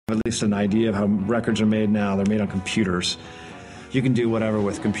At least an idea of how records are made now. They're made on computers. You can do whatever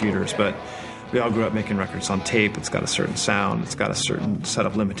with computers, but we all grew up making records on tape. It's got a certain sound. It's got a certain set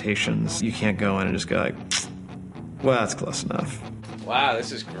of limitations. You can't go in and just go like, well, that's close enough. Wow,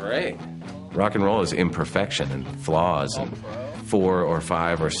 this is great. Rock and roll is imperfection and flaws and 4 or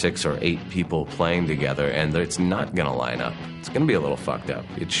 5 or 6 or 8 people playing together, and it's not going to line up. It's going to be a little fucked up.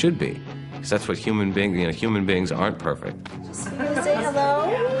 It should be, because that's what human beings aren't perfect. Say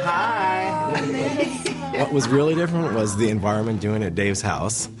hello. Hi. What was really different was the environment doing it at Dave's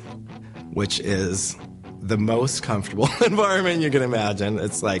house, which is the most comfortable environment you can imagine.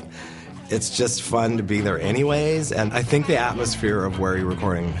 It's just fun to be there anyways, and I think the atmosphere of where you're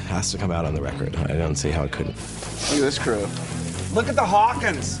recording has to come out on the record. I don't see how it couldn't. Look at this crew. Look at the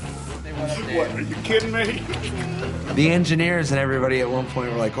Hawkins. What, are you kidding me? The engineers and everybody at one point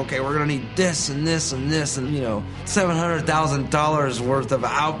were like, okay, we're gonna need this and this and this and, you know, $700,000 worth of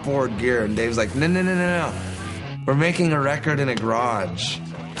outboard gear. And Dave's like, no. We're making a record in a garage.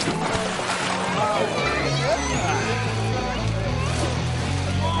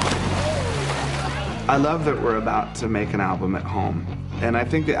 I love that we're about to make an album at home, and I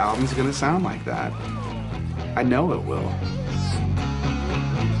think the album's gonna sound like that. I know it will.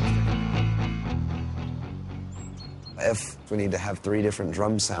 If we need to have 3 different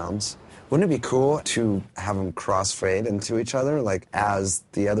drum sounds, wouldn't it be cool to have them cross-fade into each other, like as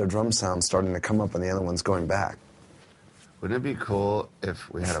the other drum sound's starting to come up and the other one's going back? Wouldn't it be cool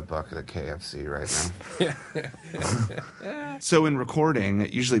if we had a bucket of KFC right now? So in recording,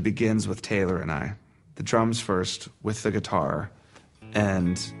 it usually begins with Taylor and I. The drums first, with the guitar.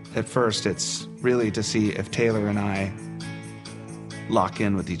 And at first, it's really to see if Taylor and I lock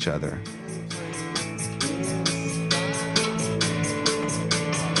in with each other.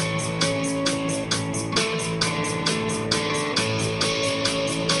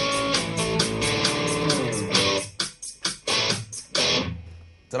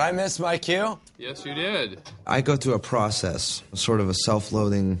 Did I miss my cue? Yes, you did. I go through a process, sort of a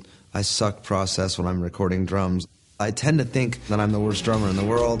self-loathing, I suck process when I'm recording drums. I tend to think that I'm the worst drummer in the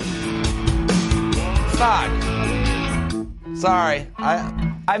world. Fuck. Sorry,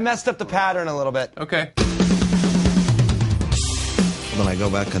 I messed up the pattern a little bit. Okay. When I go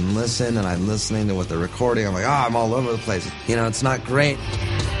back and listen, and I'm listening to what they're recording, I'm like, I'm all over the place. You know, it's not great.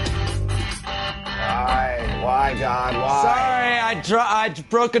 Why, God, why? Sorry, I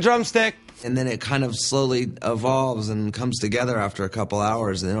broke a drumstick. And then it kind of slowly evolves and comes together after a couple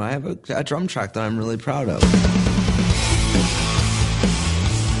hours. And I have a drum track that I'm really proud of.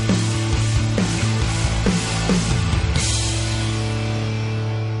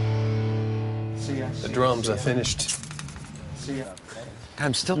 The drums are finished.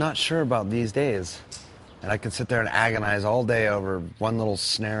 I'm still not sure about these days. And I could sit there and agonize all day over one little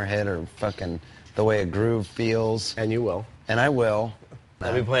snare hit or fucking the way a groove feels. And you will. And I will.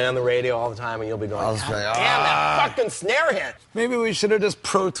 I'll be playing on the radio all the time, and you'll be going, I'll just be like, damn, that fucking snare hit. Maybe we should have just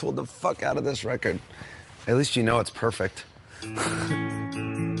Pro Tooled the fuck out of this record. At least you know it's perfect.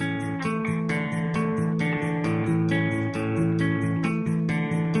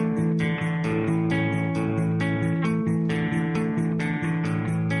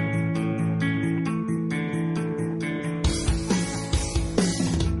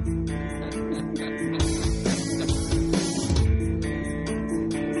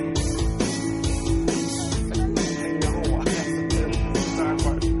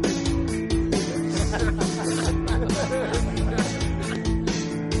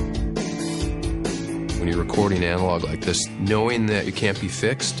 When you're recording analog like this, knowing that it can't be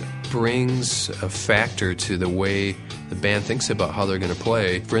fixed brings a factor to the way the band thinks about how they're going to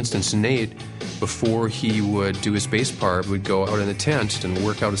play. For instance, Nate, before he would do his bass part, would go out in the tent and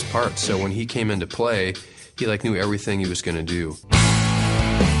work out his parts. So when he came into play, he knew everything he was going to do.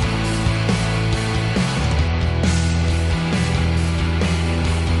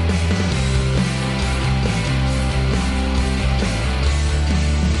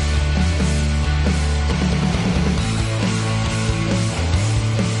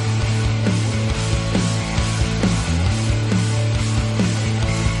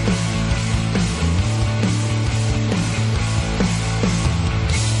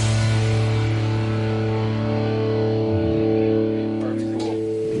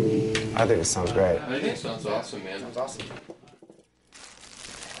 I think it sounds great. I think it sounds awesome, man. Sounds awesome.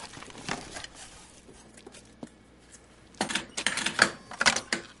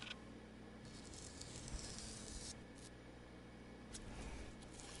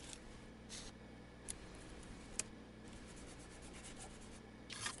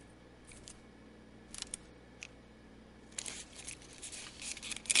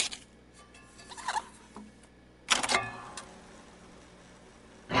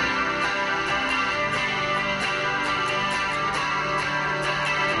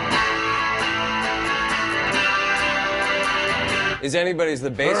 Is the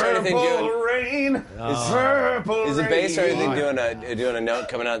bass or anything doing? Rain. Is the bass or anything doing a note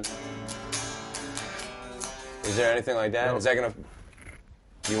coming out? Is there anything like that? No. Is that gonna?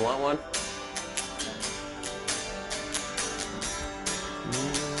 Do you want one?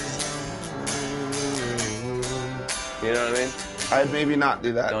 You know what I mean? I'd maybe not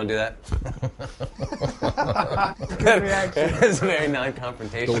do that. Don't do that. Good reaction. It's very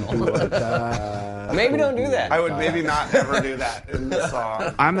non-confrontational. Maybe don't do that. I would maybe not ever do that in the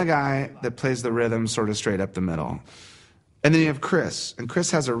song. I'm the guy that plays the rhythm sort of straight up the middle. And then you have Chris. And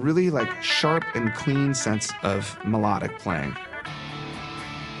Chris has a really sharp and clean sense of melodic playing.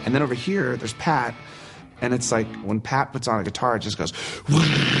 And then over here, there's Pat. And it's like when Pat puts on a guitar, it just goes...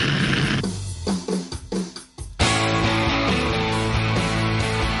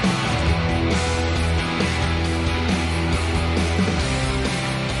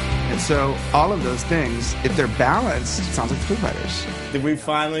 So all of those things, if they're balanced, it sounds like Foo Fighters. Did we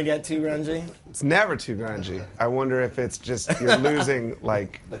finally get too grungy? It's never too grungy. I wonder if it's just you're losing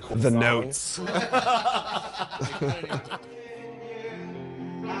the notes.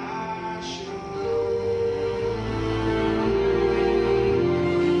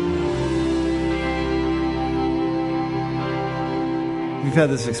 We've had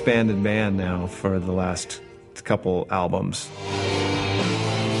this expanded band now for the last couple albums.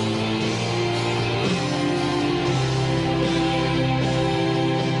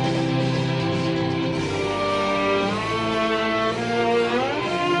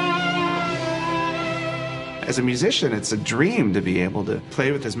 As a musician, it's a dream to be able to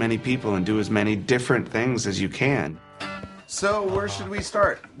play with as many people and do as many different things as you can. So where should we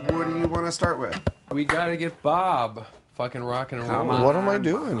start? What do you want to start with? We gotta get Bob fucking rocking and rolling. What am I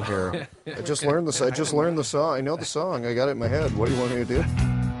doing here? I just learned this. I just learned the song. I know the song. I got it in my head. What do you want me to do?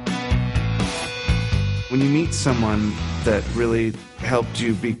 When you meet someone that really helped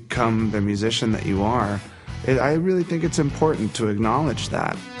you become the musician that you are, I really think it's important to acknowledge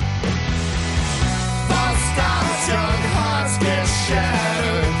that. Young hearts get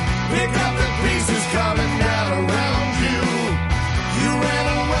shattered. Pick up the pieces coming down around you. You ran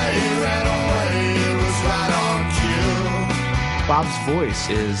away, it was right on cue. Bob's voice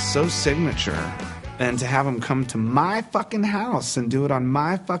is so signature, and to have him come to my fucking house and do it on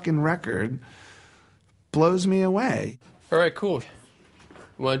my fucking record blows me away. All right, cool.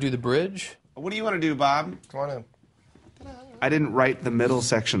 You want to do the bridge? What do you want to do, Bob? Come on in. I didn't write the middle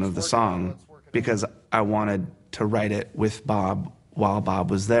section of the song because I wanted to write it with Bob while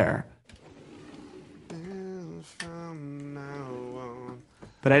Bob was there.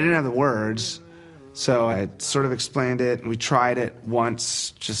 But I didn't have the words, so I sort of explained it, and we tried it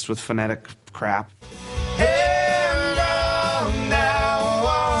once just with phonetic crap. And on now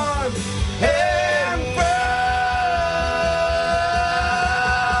on and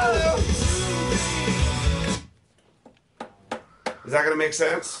Is that going to make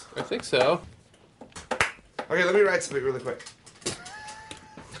sense? I think so. Okay, let me write something really quick.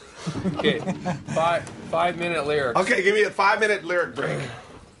 Okay, 5-minute lyrics. Okay, give me a 5-minute lyric break.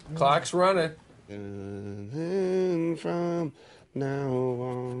 Clock's running. And from now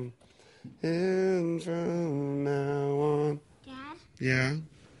on, and from now on. Dad? Yeah?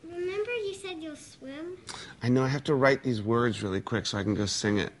 Remember you said you'll swim? I know I have to write these words really quick so I can go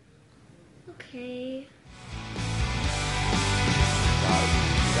sing it. Okay.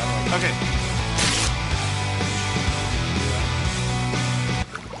 Okay.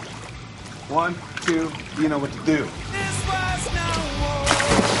 One, two, you know what to do. this was no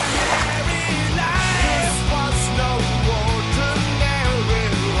ordinary life. This was no ordinary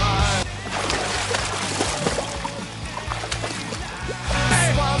life. This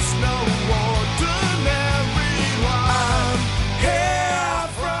was no ordinary life. Here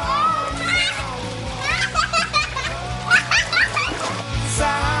from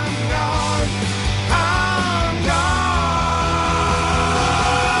I'm gone, I'm gone.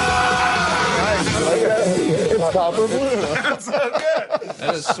 It's copper blue. That's so good.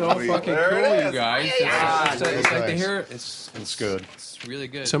 That is so fucking There cool, it is. you guys. It's like to hear it. It's good. It's really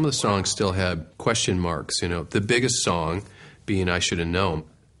good. Some of the songs still had question marks, you know. The biggest song being I Should Have Known.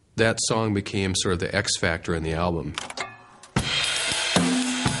 That song became sort of the X factor in the album.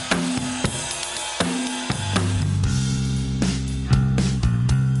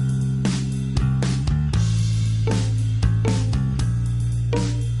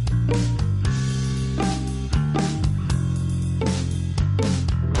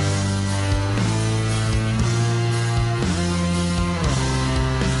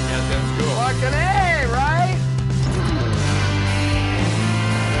 Fucking A, right?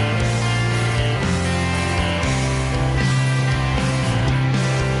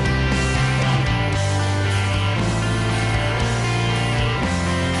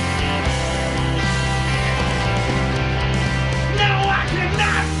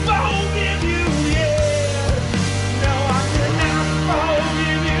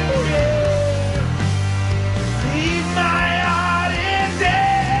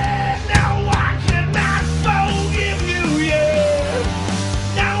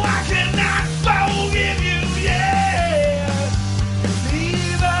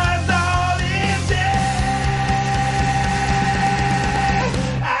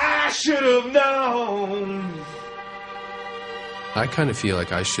 I kind of feel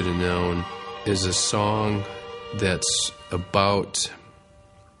like I Should Have Known is a song that's about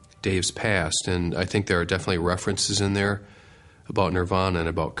Dave's past, and I think there are definitely references in there about Nirvana and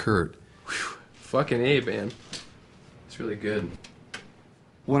about Kurt. Whew. Fucking A, man. It's really good.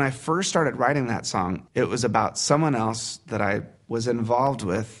 When I first started writing that song, it was about someone else that I was involved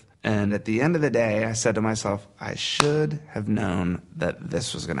with, and at the end of the day, I said to myself, I should have known that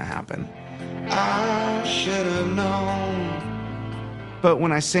this was going to happen. I should have known. But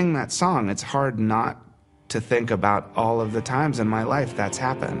when I sing that song, it's hard not to think about all of the times in my life that's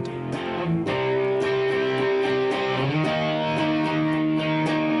happened.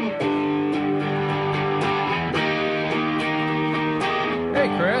 Hey,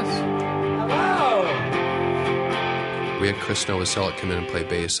 Chris. Hello. We had Chris Novoselic come in and play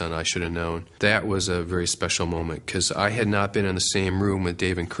bass on I Should Have Known. That was a very special moment because I had not been in the same room with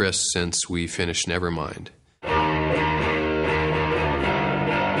Dave and Chris since we finished Nevermind.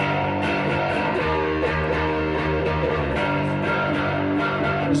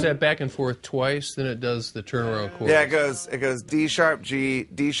 Is that back and forth twice, then it does the turnaround chord? Yeah, it goes D sharp, G,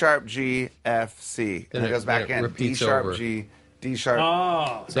 F, C. Then And it goes back in. D repeats sharp, over. G, D sharp.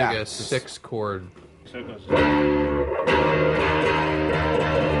 Oh. It's like a 6-chord. So it goes.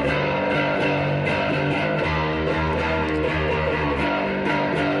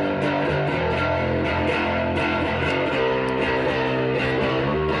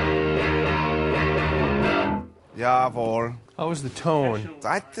 Jawohl. How was the tone?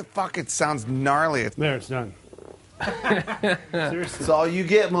 Fuck, it sounds gnarly. There, it's done. That's all you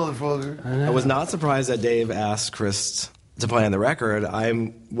get, motherfucker. I was not surprised that Dave asked Chris to play on the record.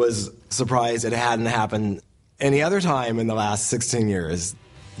 I was surprised it hadn't happened any other time in the last 16 years.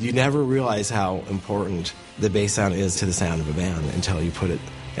 You never realize how important the bass sound is to the sound of a band until you put it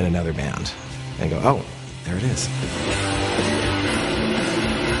in another band and go, oh, there it is.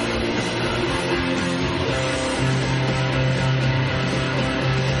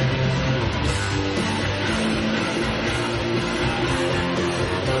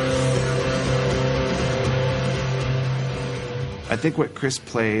 I think what Chris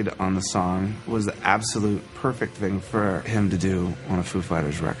played on the song was the absolute perfect thing for him to do on a Foo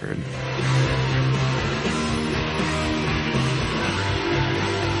Fighters record.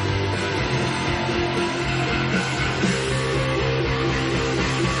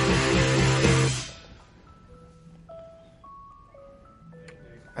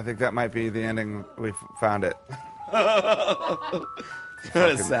 I think that might be the ending. We found it. I'm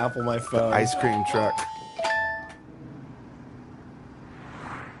gonna sample my phone. Ice cream truck.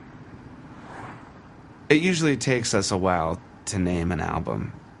 It usually takes us a while to name an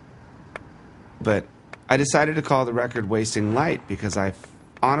album. But I decided to call the record Wasting Light because I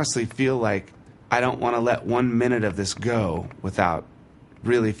honestly feel like I don't want to let 1 minute of this go without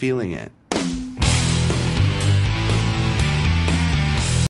really feeling it.